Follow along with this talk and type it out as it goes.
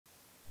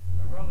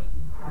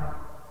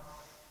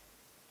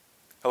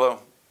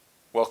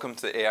Welcome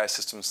to the AI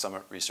Systems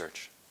Summit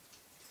Research.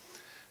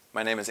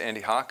 My name is Andy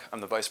Hock. I'm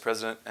the Vice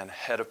President and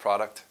Head of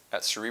Product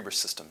at Cerebras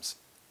Systems,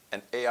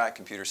 an AI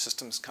computer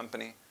systems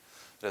company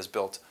that has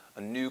built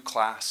a new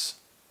class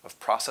of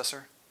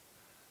processor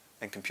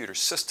and computer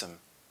system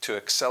to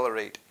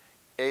accelerate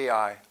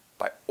AI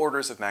by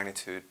orders of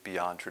magnitude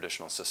beyond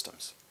traditional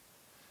systems.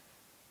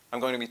 I'm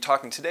going to be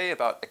talking today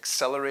about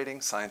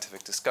accelerating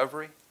scientific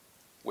discovery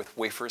with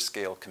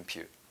wafer-scale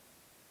compute.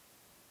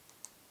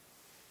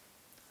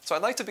 So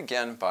I'd like to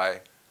begin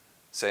by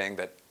saying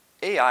that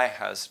AI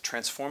has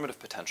transformative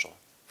potential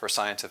for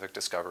scientific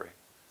discovery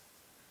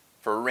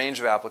for a range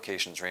of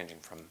applications ranging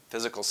from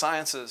physical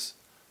sciences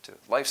to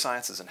life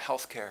sciences and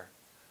healthcare,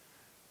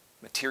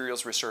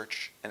 materials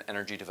research, and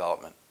energy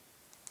development.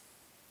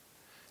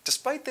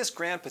 Despite this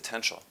grand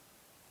potential,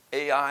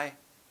 AI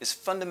is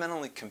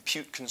fundamentally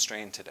compute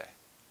constrained today.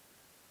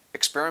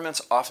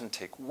 Experiments often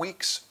take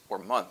weeks or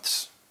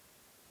months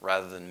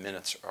rather than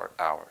minutes or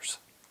hours.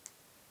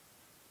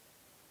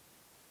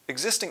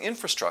 Existing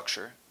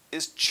infrastructure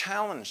is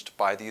challenged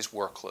by these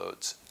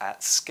workloads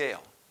at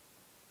scale.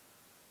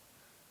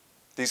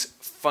 These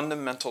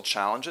fundamental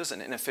challenges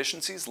and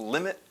inefficiencies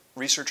limit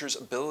researchers'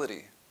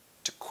 ability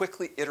to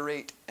quickly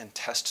iterate and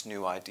test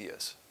new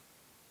ideas.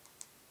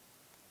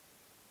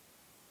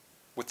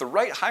 With the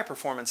right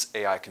high-performance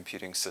AI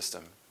computing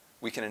system,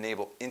 we can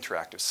enable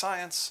interactive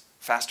science,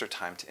 faster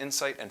time to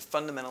insight, and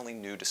fundamentally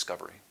new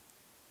discovery.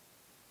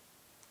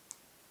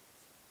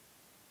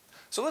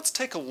 So let's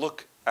take a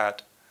look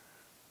at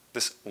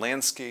this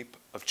landscape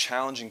of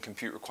challenging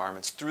compute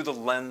requirements through the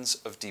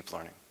lens of deep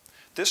learning.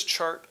 This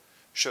chart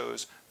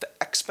shows the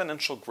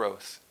exponential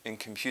growth in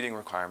computing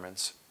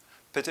requirements,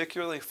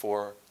 particularly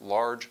for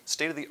large,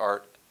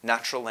 state-of-the-art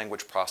natural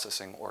language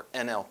processing, or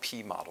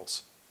NLP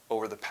models,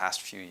 over the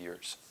past few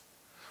years.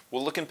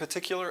 We'll look in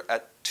particular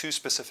at two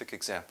specific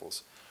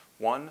examples.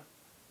 One,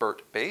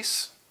 BERT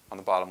base on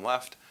the bottom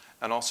left,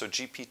 and also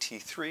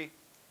GPT-3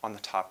 on the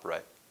top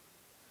right.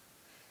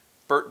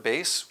 BERT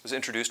base was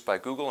introduced by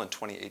Google in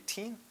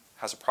 2018,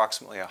 has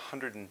approximately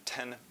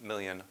 110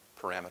 million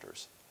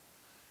parameters.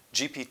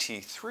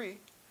 GPT-3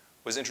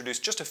 was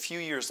introduced just a few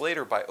years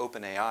later by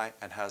OpenAI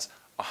and has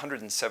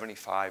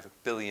 175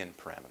 billion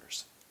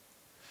parameters.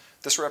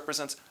 This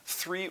represents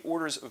 3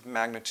 orders of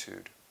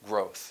magnitude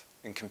growth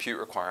in compute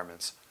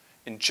requirements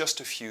in just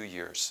a few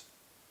years.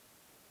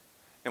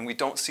 And we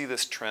don't see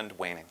this trend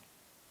waning.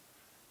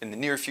 In the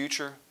near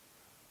future,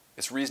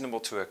 it's reasonable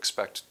to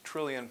expect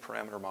trillion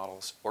parameter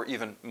models or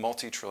even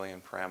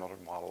multi-trillion parameter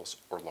models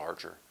or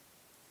larger,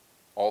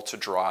 all to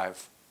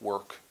drive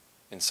work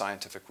in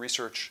scientific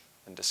research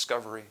and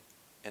discovery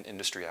and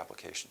industry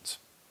applications.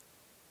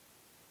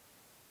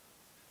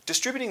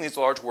 Distributing these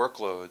large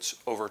workloads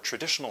over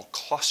traditional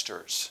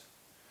clusters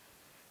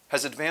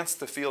has advanced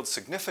the field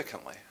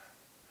significantly,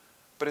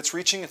 but it's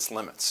reaching its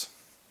limits.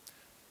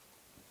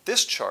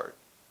 This chart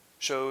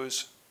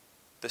shows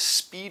the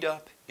speed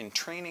up in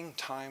training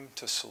time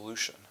to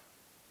solution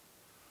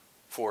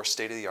for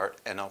state-of-the-art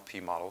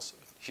NLP models.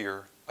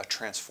 Here, a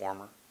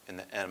transformer in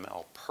the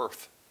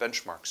ML-Perf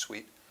benchmark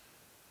suite,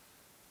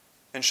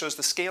 and shows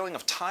the scaling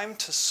of time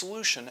to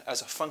solution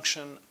as a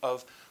function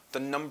of the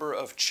number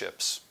of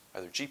chips,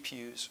 either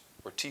GPUs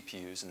or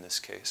TPUs in this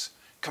case,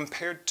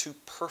 compared to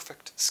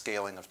perfect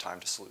scaling of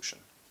time to solution.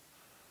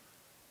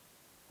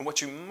 And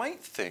what you might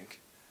think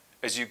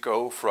as you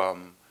go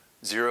from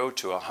 0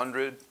 to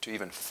 100 to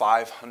even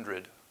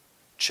 500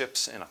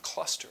 chips in a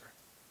cluster,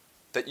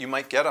 that you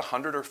might get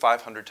 100 or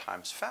 500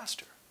 times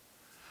faster.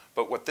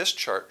 But what this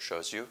chart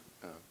shows you,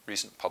 in a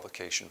recent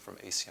publication from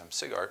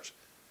ACM-SIGART,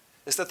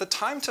 is that the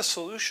time to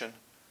solution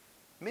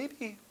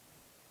maybe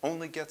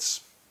only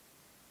gets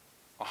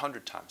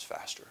 100 times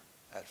faster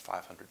at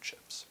 500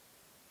 chips.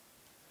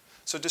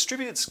 So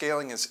distributed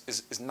scaling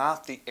is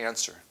not the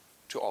answer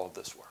to all of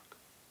this work.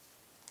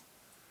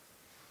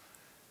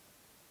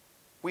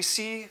 We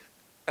see,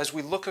 as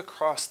we look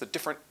across the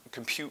different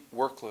compute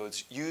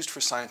workloads used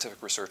for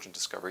scientific research and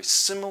discovery,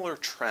 similar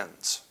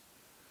trends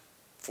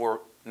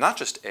for not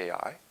just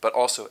AI, but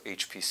also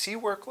HPC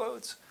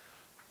workloads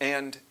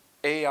and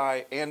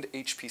AI and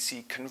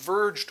HPC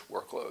converged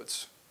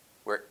workloads,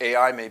 where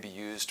AI may be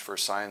used for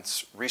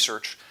science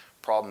research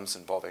problems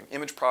involving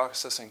image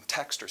processing,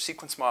 text or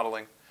sequence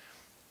modeling,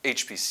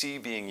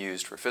 HPC being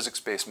used for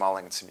physics-based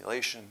modeling and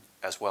simulation,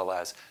 as well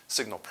as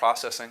signal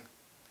processing,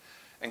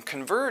 and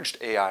converged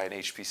AI and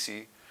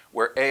HPC,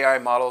 where AI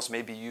models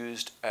may be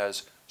used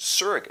as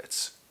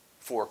surrogates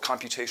for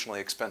computationally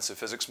expensive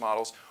physics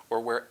models, or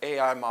where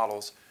AI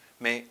models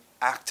may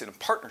act in a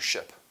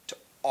partnership to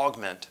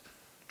augment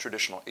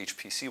traditional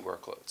HPC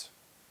workloads.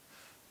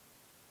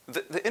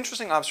 The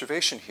interesting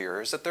observation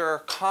here is that there are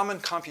common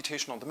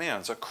computational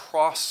demands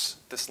across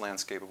this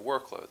landscape of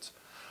workloads.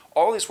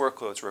 All these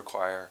workloads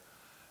require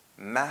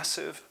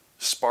massive,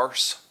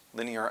 sparse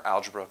linear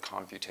algebra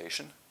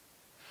computation,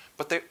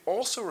 but they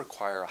also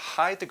require a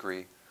high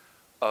degree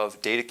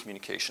of data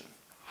communication,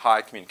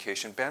 high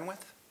communication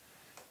bandwidth,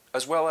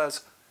 as well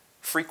as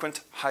frequent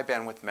high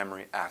bandwidth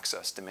memory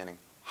access demanding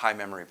high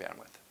memory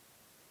bandwidth.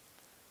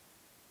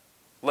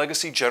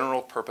 Legacy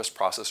general purpose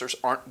processors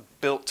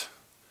aren't built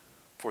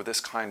for this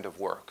kind of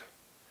work.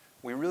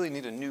 We really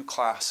need a new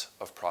class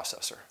of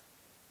processor.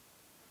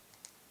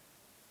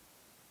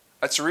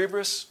 At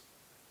Cerebras,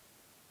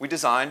 we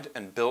designed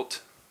and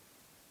built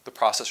the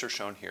processor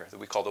shown here that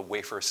we call the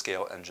wafer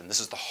scale engine. This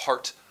is the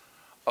heart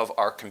of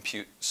our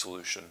compute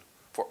solution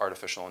for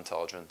artificial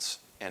intelligence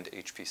and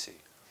HPC.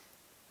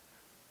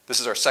 This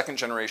is our second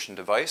generation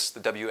device, the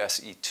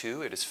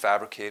WSE2. It is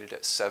fabricated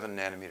at 7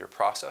 nanometer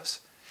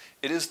process.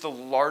 It is the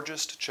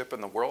largest chip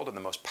in the world and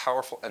the most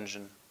powerful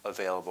engine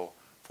available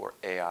for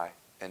AI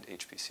and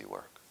HPC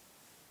work.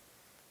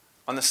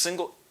 On the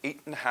single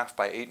 8.5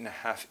 by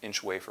 8.5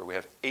 inch wafer, we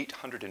have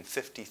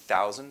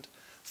 850,000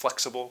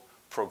 flexible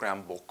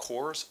programmable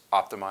cores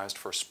optimized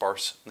for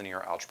sparse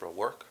linear algebra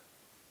work,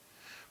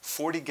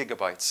 40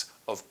 gigabytes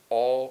of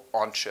all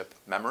on-chip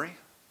memory,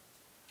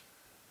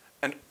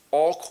 and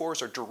all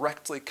cores are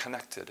directly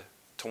connected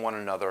to one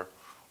another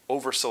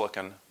over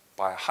silicon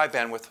by a high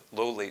bandwidth,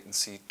 low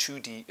latency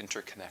 2D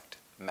interconnect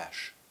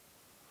mesh.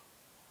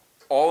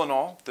 All in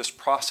all, this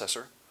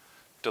processor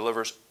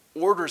delivers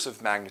orders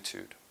of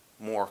magnitude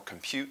more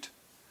compute,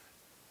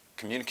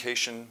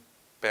 communication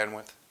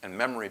bandwidth, and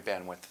memory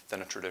bandwidth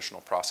than a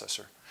traditional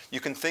processor. You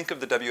can think of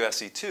the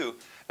WSE2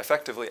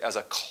 effectively as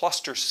a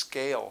cluster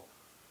scale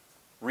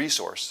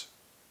resource,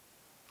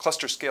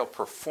 cluster scale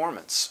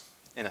performance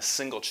in a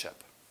single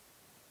chip.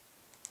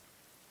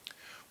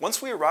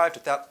 Once we arrived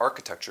at that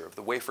architecture of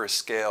the wafer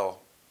scale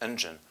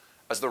engine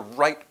as the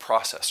right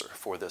processor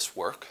for this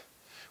work,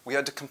 we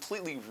had to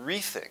completely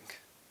rethink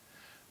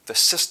the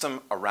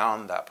system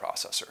around that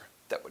processor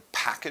that would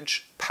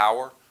package,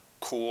 power,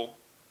 cool,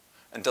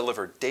 and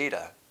deliver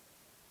data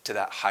to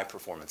that high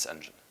performance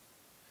engine.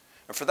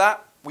 And for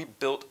that, we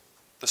built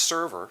the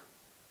server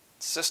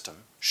system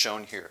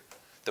shown here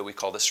that we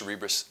call the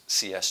Cerebras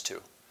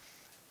CS2.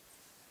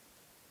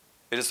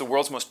 It is the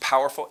world's most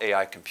powerful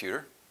AI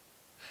computer.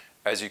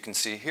 As you can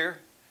see here,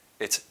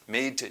 it's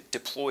made to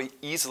deploy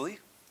easily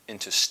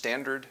into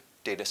standard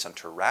data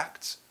center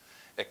racks.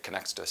 It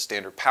connects to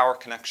standard power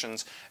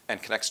connections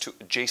and connects to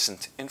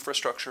adjacent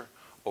infrastructure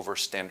over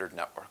standard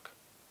network.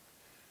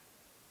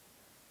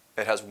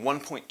 It has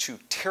 1.2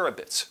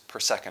 terabits per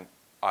second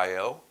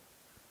I/O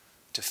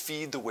to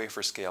feed the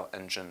wafer scale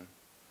engine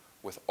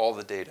with all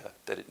the data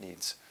that it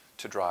needs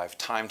to drive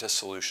time to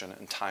solution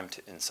and time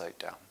to insight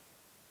down.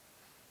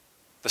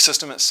 The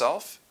system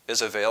itself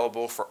is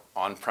available for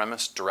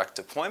on-premise direct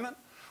deployment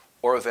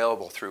or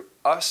available through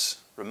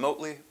us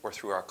remotely or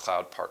through our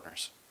cloud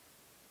partners.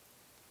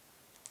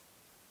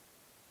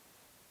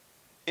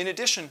 In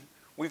addition,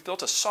 we've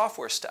built a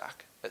software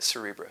stack at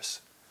Cerebras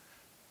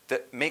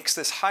that makes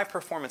this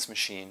high-performance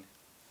machine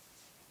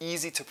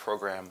easy to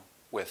program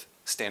with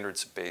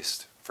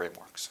standards-based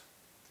frameworks.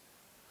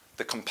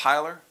 The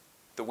compiler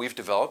that we've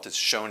developed is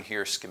shown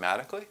here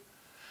schematically.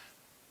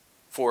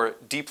 For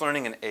deep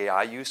learning and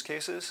AI use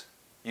cases,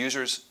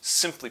 users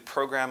simply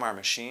program our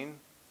machine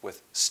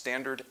with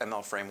standard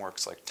ML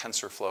frameworks like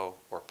TensorFlow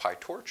or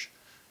PyTorch,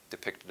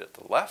 depicted at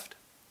the left.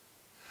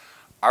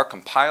 Our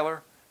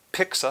compiler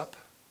picks up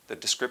the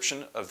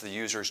description of the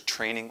user's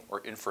training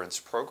or inference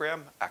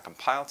program at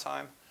compile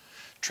time,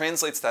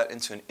 translates that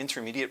into an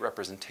intermediate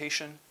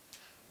representation,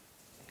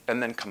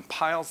 and then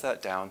compiles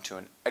that down to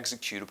an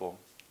executable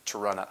to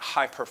run at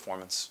high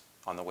performance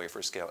on the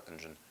wafer scale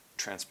engine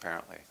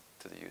transparently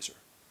to the user.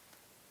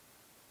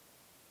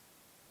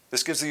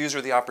 This gives the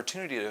user the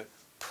opportunity to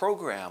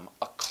program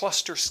a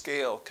cluster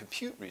scale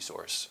compute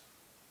resource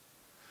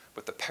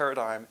with the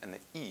paradigm and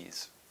the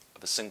ease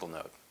of a single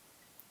node.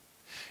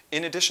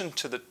 In addition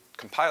to the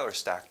compiler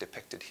stack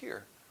depicted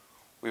here,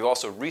 we've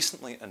also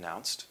recently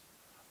announced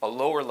a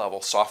lower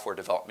level software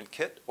development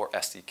kit, or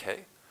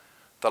SDK,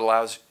 that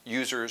allows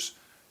users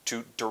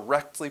to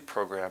directly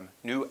program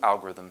new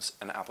algorithms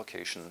and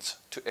applications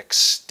to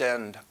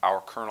extend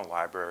our kernel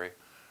library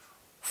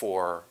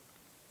for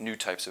new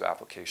types of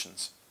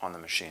applications on the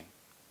machine.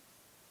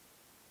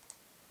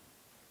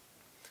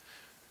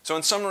 So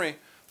in summary,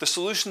 the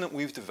solution that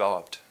we've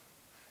developed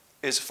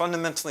is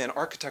fundamentally an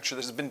architecture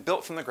that has been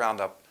built from the ground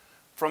up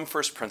from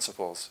first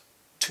principles,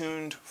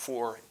 tuned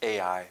for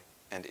AI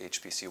and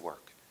HPC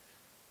work.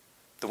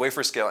 The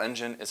wafer scale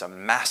engine is a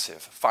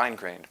massive,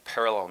 fine-grained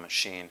parallel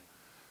machine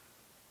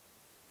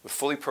with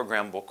fully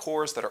programmable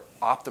cores that are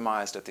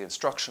optimized at the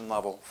instruction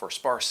level for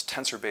sparse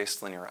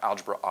tensor-based linear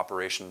algebra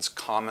operations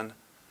common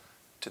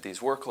to these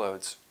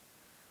workloads.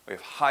 We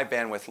have high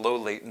bandwidth, low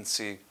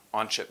latency,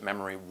 on-chip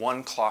memory,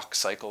 1 clock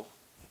cycle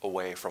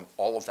away from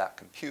all of that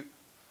compute.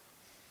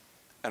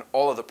 And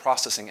all of the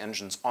processing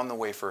engines on the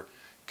wafer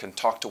can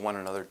talk to one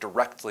another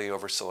directly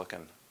over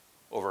silicon,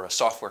 over a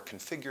software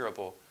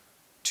configurable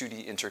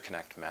 2D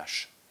interconnect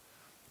mesh.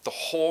 The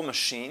whole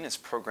machine is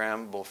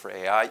programmable for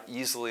AI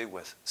easily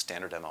with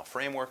standard ML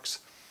frameworks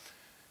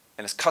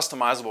and is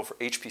customizable for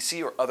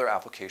HPC or other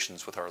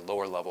applications with our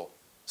lower level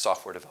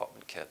software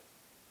development kit.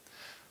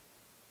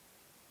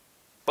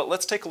 But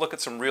let's take a look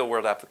at some real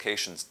world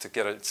applications to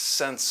get a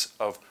sense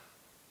of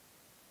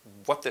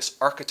what this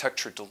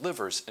architecture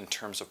delivers in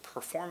terms of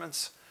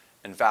performance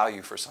and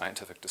value for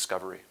scientific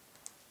discovery.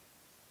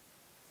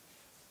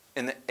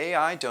 In the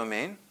AI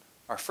domain,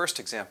 our first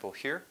example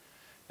here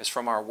is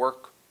from our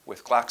work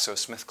with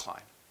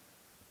GlaxoSmithKline,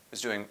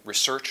 who's doing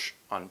research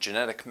on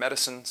genetic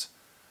medicines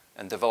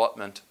and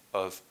development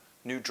of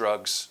new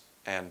drugs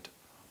and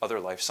other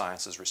life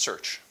sciences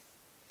research.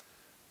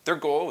 Their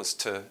goal is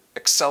to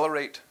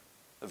accelerate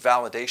the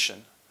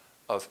validation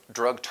of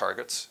drug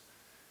targets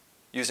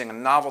using a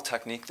novel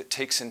technique that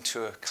takes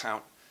into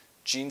account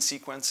gene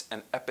sequence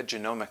and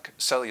epigenomic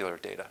cellular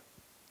data.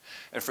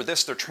 And for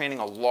this, they're training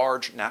a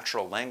large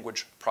natural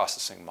language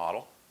processing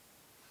model.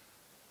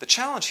 The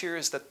challenge here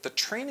is that the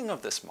training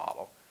of this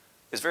model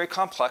is very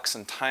complex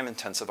and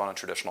time-intensive on a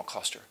traditional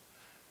cluster.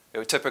 It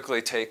would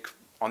typically take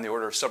on the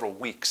order of several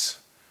weeks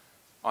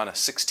on a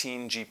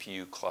 16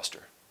 GPU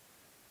cluster,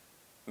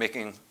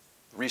 making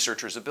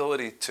researchers'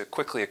 ability to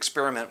quickly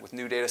experiment with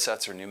new data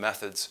sets or new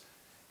methods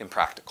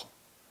impractical.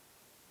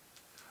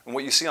 And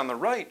what you see on the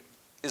right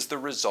is the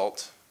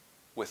result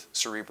with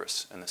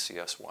Cerebras and the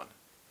CS1.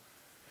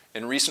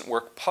 In recent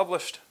work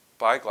published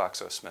by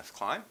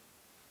GlaxoSmithKline,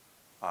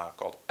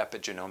 called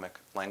Epigenomic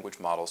Language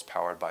Models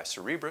Powered by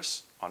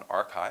Cerebras on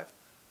arXiv,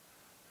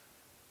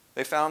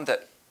 they found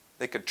that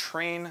they could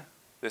train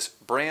this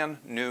brand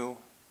new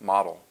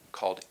model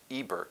called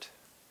eBERT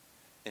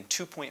in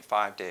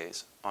 2.5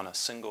 days on a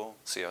single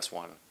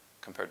CS1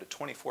 compared to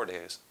 24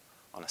 days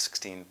on a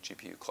 16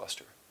 GPU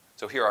cluster.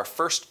 So here our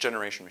first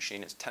generation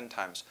machine is 10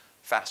 times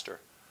faster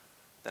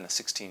than a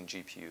 16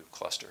 GPU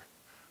cluster,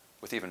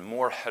 with even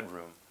more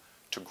headroom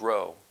to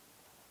grow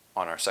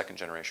on our second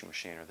generation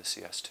machine, or the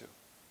CS2.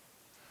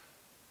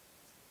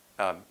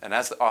 And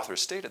as the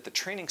authors stated, the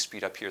training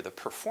speed up here, the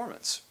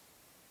performance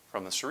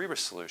from the Cerebras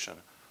solution,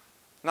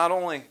 not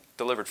only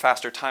delivered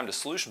faster time to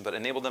solution, but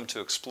enabled them to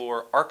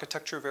explore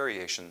architecture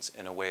variations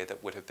in a way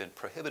that would have been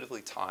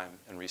prohibitively time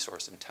and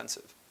resource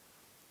intensive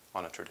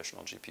on a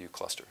traditional GPU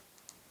cluster.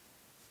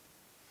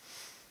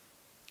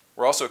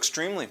 We're also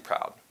extremely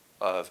proud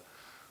of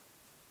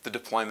the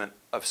deployment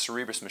of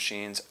Cerebras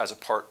machines as a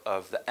part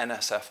of the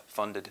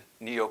NSF-funded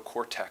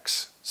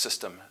NeoCortex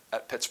system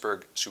at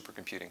Pittsburgh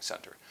Supercomputing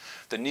Center.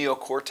 The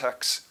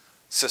NeoCortex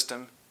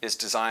system is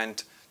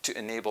designed to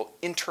enable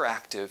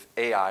interactive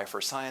AI for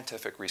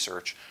scientific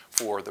research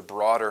for the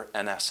broader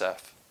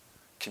NSF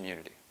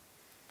community.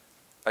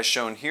 As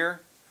shown here,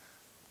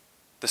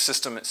 the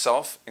system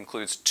itself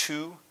includes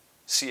 2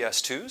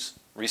 CS2s,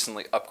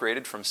 recently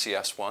upgraded from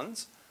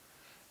CS1s,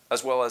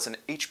 as well as an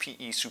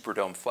HPE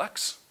Superdome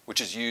Flex, which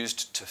is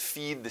used to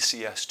feed the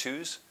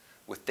CS2s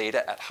with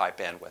data at high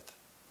bandwidth.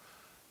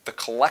 The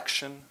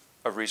collection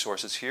of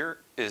resources here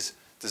is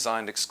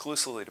designed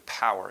exclusively to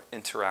power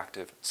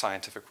interactive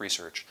scientific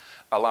research,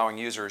 allowing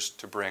users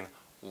to bring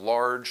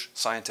large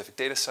scientific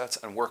data sets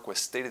and work with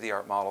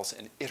state-of-the-art models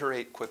and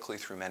iterate quickly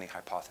through many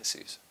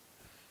hypotheses.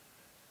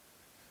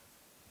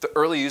 The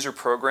early user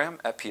program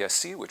at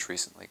PSC, which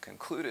recently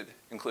concluded,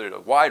 included a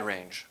wide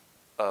range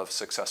of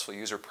successful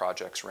user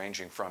projects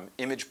ranging from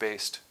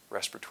image-based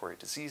respiratory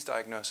disease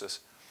diagnosis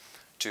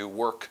to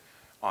work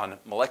on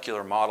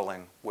molecular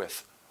modeling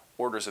with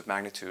orders of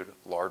magnitude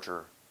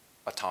larger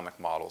atomic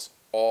models,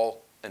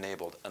 all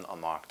enabled and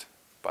unlocked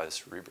by the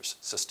Cerebras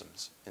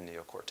systems in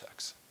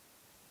NeoCortex.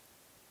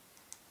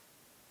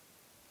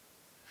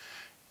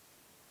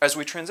 As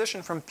we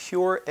transition from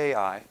pure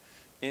AI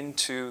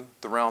into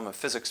the realm of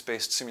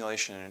physics-based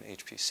simulation in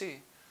HPC,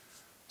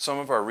 some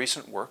of our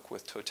recent work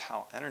with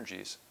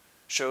TotalEnergies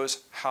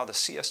shows how the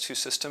CS2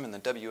 system and the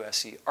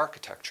WSE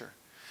architecture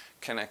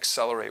can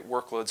accelerate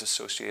workloads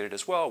associated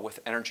as well with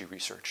energy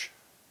research.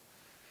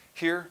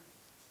 Here,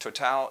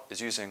 Total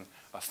is using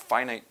a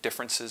finite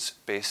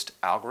differences-based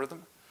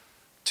algorithm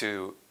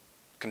to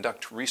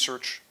conduct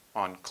research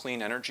on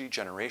clean energy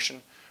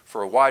generation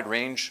for a wide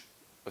range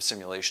of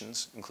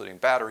simulations, including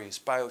batteries,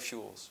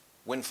 biofuels,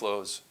 wind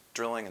flows,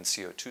 drilling, and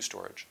CO2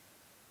 storage.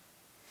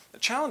 The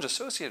challenge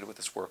associated with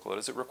this workload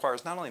is it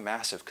requires not only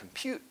massive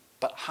compute,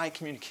 but high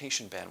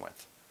communication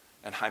bandwidth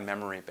and high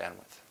memory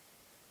bandwidth.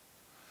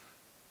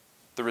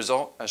 The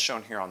result, as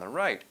shown here on the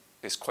right,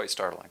 is quite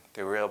startling.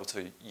 They were able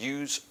to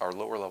use our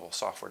lower level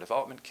software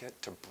development kit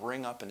to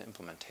bring up an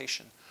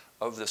implementation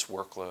of this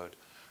workload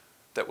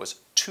that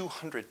was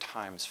 200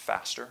 times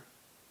faster,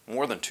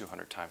 more than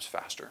 200 times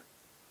faster,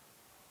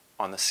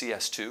 on the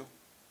CS2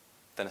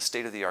 than a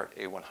state-of-the-art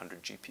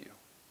A100 GPU.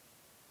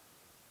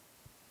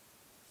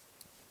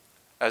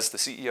 As the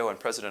CEO and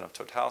president of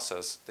Total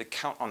says, they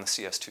count on the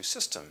CS2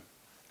 system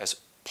as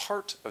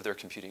part of their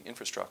computing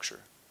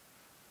infrastructure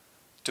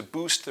to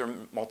boost their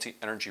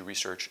multi-energy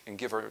research and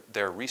give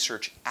their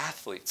research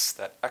athletes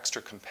that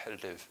extra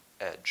competitive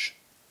edge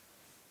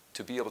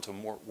to be able to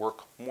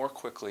work more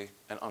quickly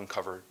and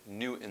uncover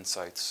new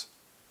insights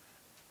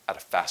at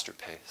a faster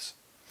pace.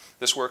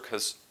 This work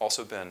has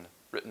also been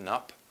written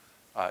up,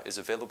 is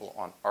available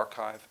on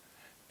arXiv,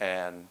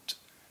 and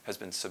has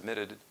been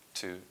submitted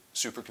to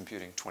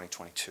Supercomputing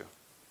 2022.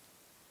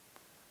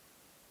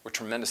 We're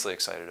tremendously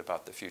excited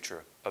about the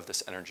future of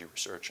this energy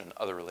research and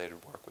other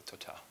related work with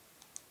Total.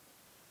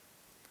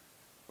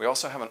 We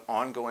also have an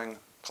ongoing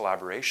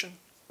collaboration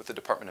with the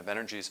Department of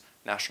Energy's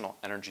National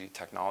Energy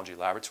Technology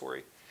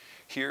Laboratory.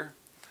 Here,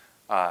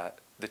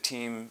 the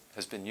team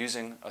has been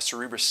using a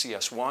Cerebras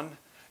CS1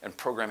 and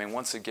programming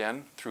once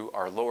again through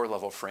our lower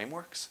level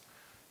frameworks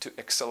to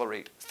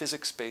accelerate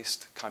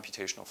physics-based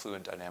computational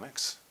fluid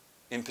dynamics.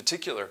 In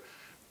particular,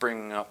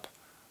 bringing up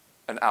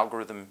an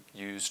algorithm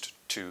used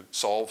to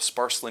solve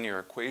sparse linear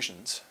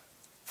equations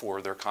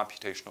for their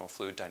computational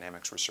fluid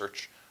dynamics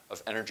research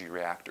of energy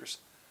reactors.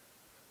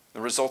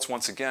 The results,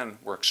 once again,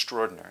 were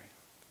extraordinary.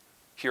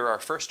 Here, our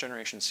first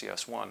generation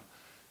CS1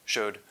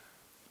 showed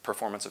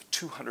performance of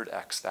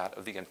 200x that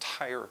of the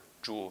entire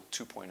Joule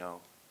 2.0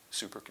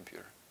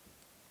 supercomputer.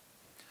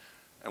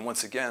 And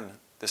once again,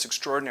 this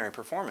extraordinary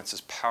performance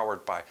is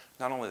powered by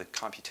not only the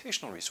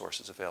computational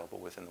resources available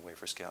within the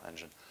wafer scale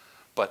engine,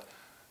 but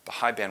the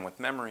high bandwidth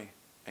memory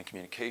and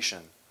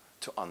communication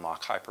to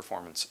unlock high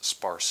performance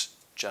sparse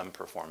gem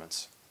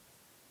performance.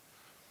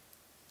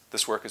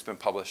 This work has been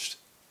published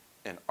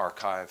in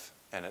arXiv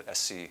and at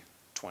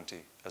SC20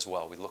 as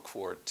well. We look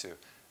forward to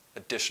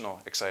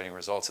additional exciting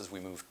results as we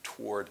move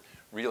toward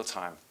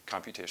real-time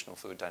computational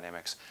fluid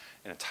dynamics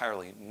and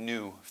entirely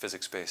new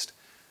physics-based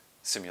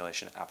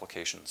simulation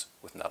applications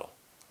with Nettle.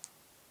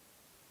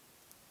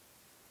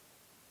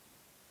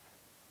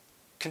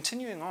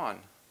 Continuing on,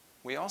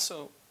 we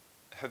also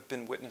have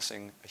been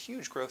witnessing a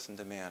huge growth in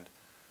demand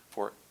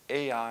for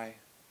AI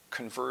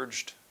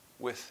converged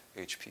with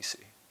HPC.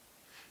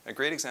 A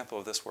great example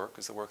of this work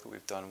is the work that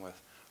we've done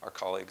with our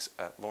colleagues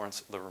at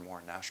Lawrence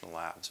Livermore National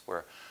Labs,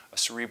 where a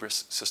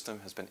Cerebras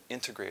system has been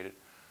integrated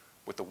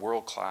with the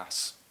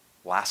world-class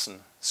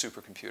Lassen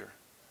supercomputer.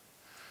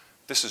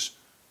 This is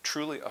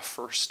truly a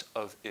first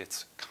of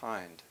its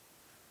kind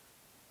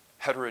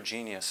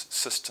heterogeneous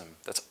system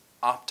that's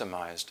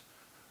optimized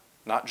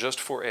not just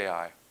for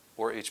AI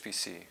or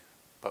HPC,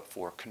 but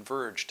for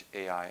converged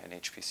AI and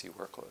HPC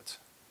workloads.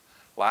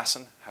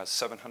 Lassen has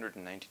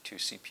 792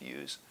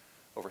 CPUs,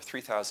 over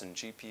 3,000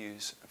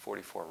 GPUs, and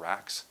 44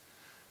 racks.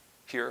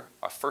 Here,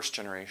 a first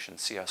generation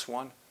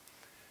CS1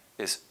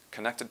 is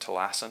connected to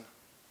Lassen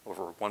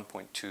over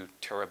 1.2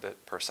 terabit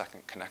per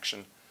second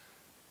connection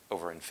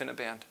over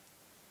InfiniBand.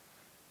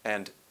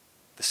 And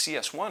the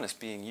CS1 is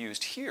being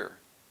used here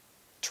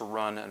to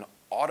run an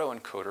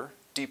autoencoder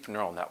deep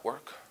neural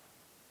network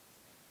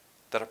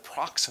that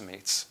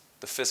approximates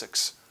the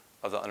physics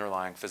of the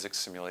underlying physics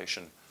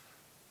simulation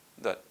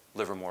that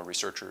Livermore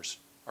researchers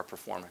are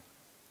performing.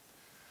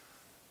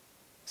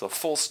 So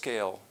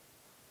full-scale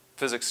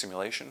physics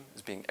simulation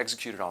is being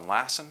executed on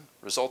Lassen.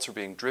 Results are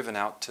being driven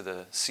out to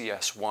the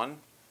CS1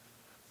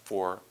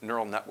 for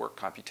neural network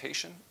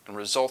computation, and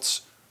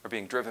results are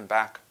being driven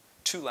back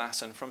to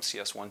Lassen from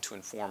CS1 to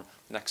inform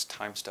the next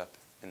time step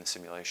in the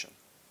simulation.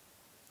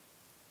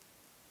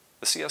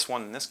 The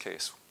CS1 in this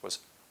case was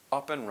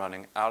up and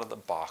running out of the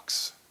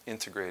box,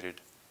 integrated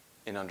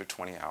in under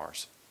 20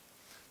 hours.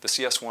 The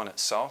CS1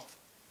 itself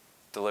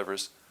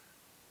delivers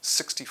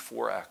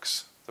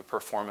 64x the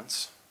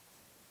performance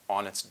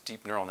on its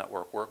deep neural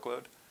network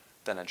workload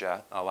than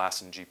a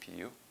Lassen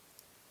GPU,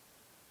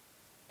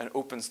 and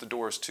opens the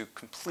doors to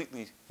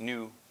completely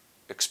new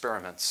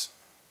experiments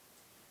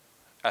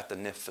at the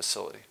NIF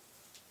facility.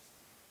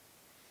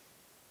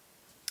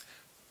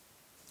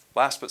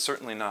 Last but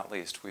certainly not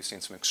least, we've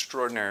seen some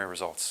extraordinary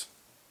results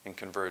in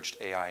converged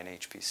AI and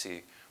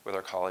HPC with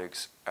our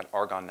colleagues at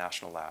Argonne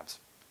National Labs,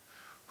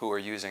 who are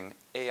using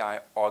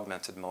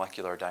AI-augmented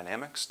molecular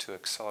dynamics to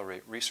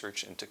accelerate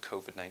research into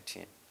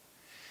COVID-19.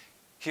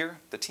 Here,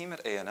 the team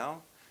at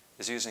A&L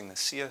is using the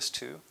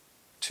CS2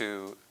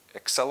 to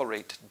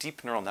accelerate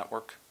deep neural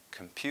network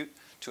compute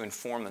to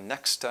inform the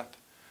next step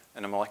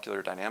in a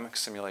molecular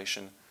dynamics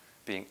simulation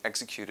being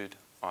executed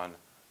on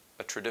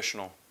a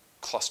traditional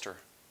cluster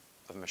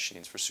of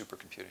machines for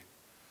supercomputing.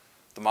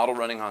 The model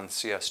running on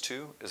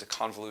CS2 is a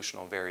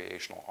convolutional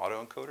variational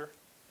autoencoder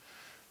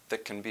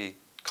that can be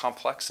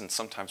complex and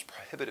sometimes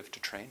prohibitive to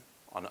train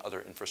on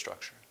other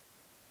infrastructure.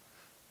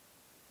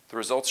 The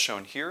results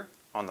shown here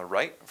on the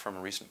right from a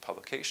recent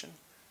publication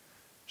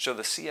show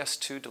the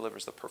CS2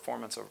 delivers the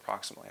performance of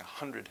approximately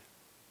 100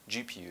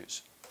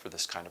 GPUs for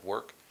this kind of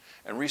work,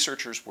 and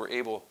researchers were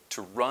able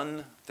to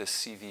run this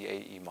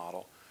CVAE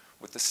model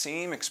with the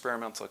same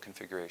experimental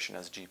configuration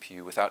as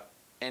GPU without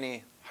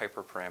any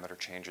hyperparameter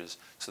changes,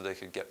 so they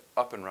could get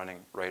up and running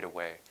right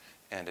away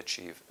and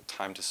achieve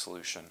time to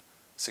solution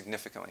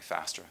significantly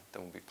faster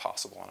than would be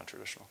possible on a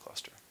traditional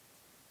cluster.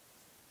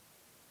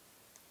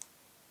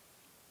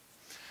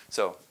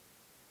 So,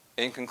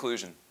 in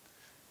conclusion,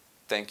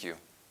 thank you.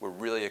 We're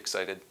really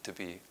excited to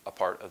be a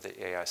part of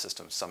the AI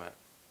Systems Summit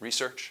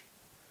research.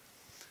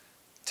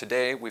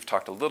 Today, we've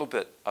talked a little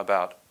bit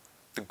about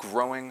the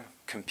growing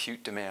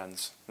compute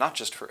demands, not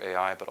just for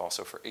AI, but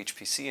also for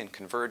HPC and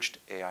converged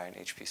AI and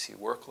HPC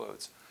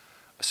workloads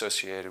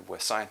associated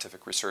with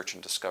scientific research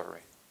and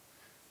discovery.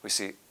 We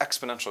see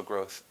exponential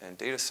growth in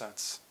data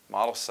sets,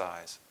 model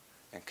size,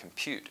 and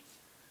compute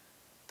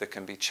that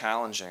can be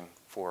challenging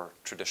for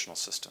traditional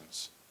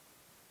systems.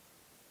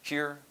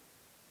 Here,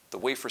 the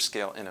wafer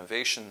scale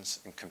innovations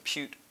and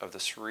compute of the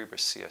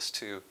Cerebras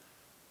CS2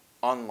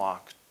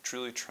 unlock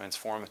truly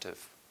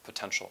transformative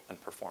potential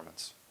and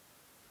performance,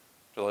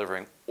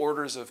 delivering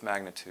orders of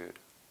magnitude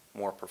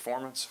more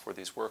performance for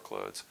these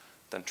workloads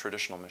than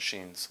traditional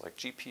machines like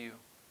GPU,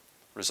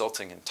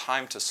 resulting in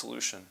time to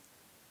solution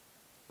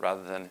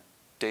rather than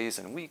days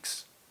and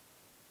weeks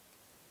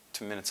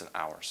to minutes and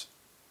hours.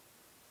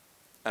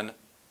 And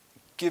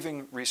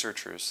giving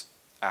researchers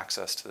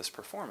access to this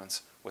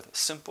performance with a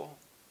simple,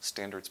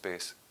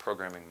 standards-based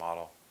programming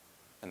model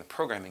and the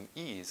programming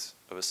ease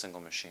of a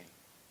single machine.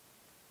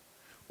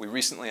 We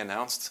recently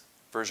announced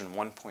version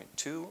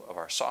 1.2 of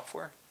our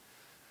software,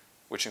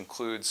 which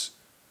includes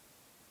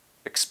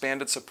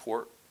expanded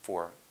support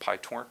for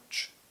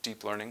PyTorch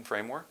deep learning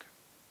framework,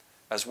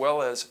 as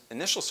well as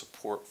initial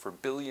support for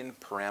billion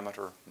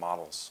parameter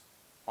models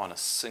on a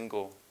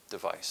single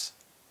device.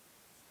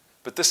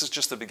 But this is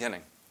just the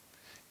beginning.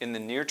 In the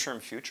near-term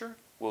future,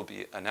 we'll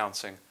be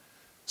announcing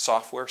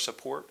software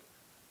support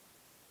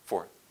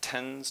for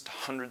tens to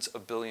hundreds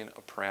of billion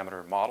of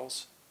parameter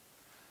models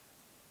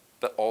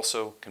that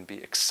also can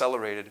be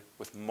accelerated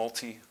with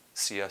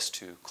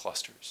multi-CS2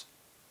 clusters.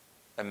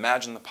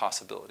 Imagine the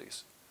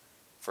possibilities.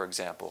 For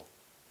example,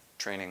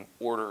 training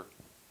order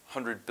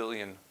 100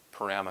 billion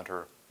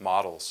parameter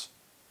models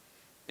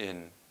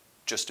in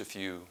just a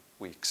few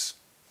weeks,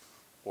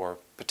 or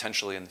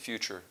potentially in the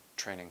future,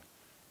 training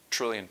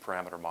trillion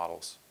parameter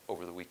models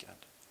over the weekend.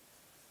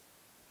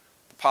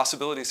 The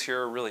possibilities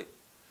here are really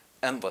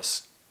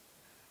endless,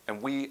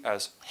 and we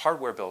as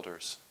hardware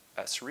builders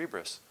at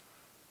Cerebras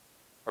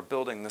are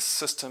building this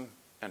system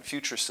and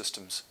future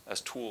systems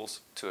as tools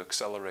to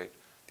accelerate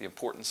the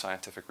important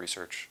scientific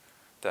research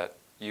that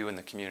you and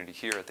the community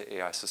here at the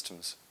AI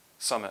Systems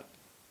Summit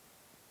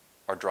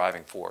are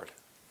driving forward.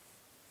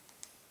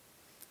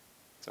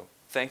 So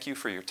thank you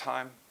for your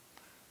time.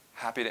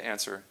 Happy to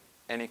answer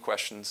any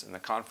questions in the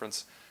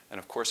conference. And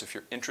of course, if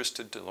you're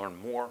interested to learn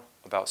more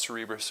about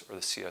Cerebras or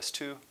the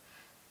CS2,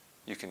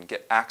 you can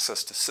get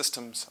access to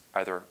systems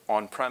either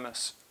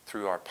on-premise,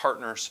 through our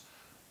partners,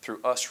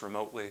 through us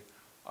remotely,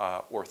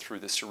 or through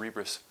the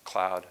Cerebras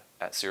cloud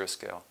at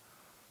Xeriscale.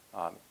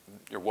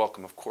 You're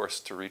welcome, of course,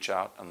 to reach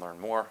out and learn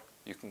more.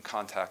 You can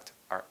contact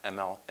our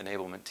ML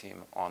enablement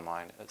team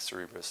online at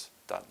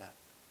cerebras.net.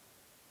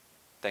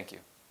 Thank you.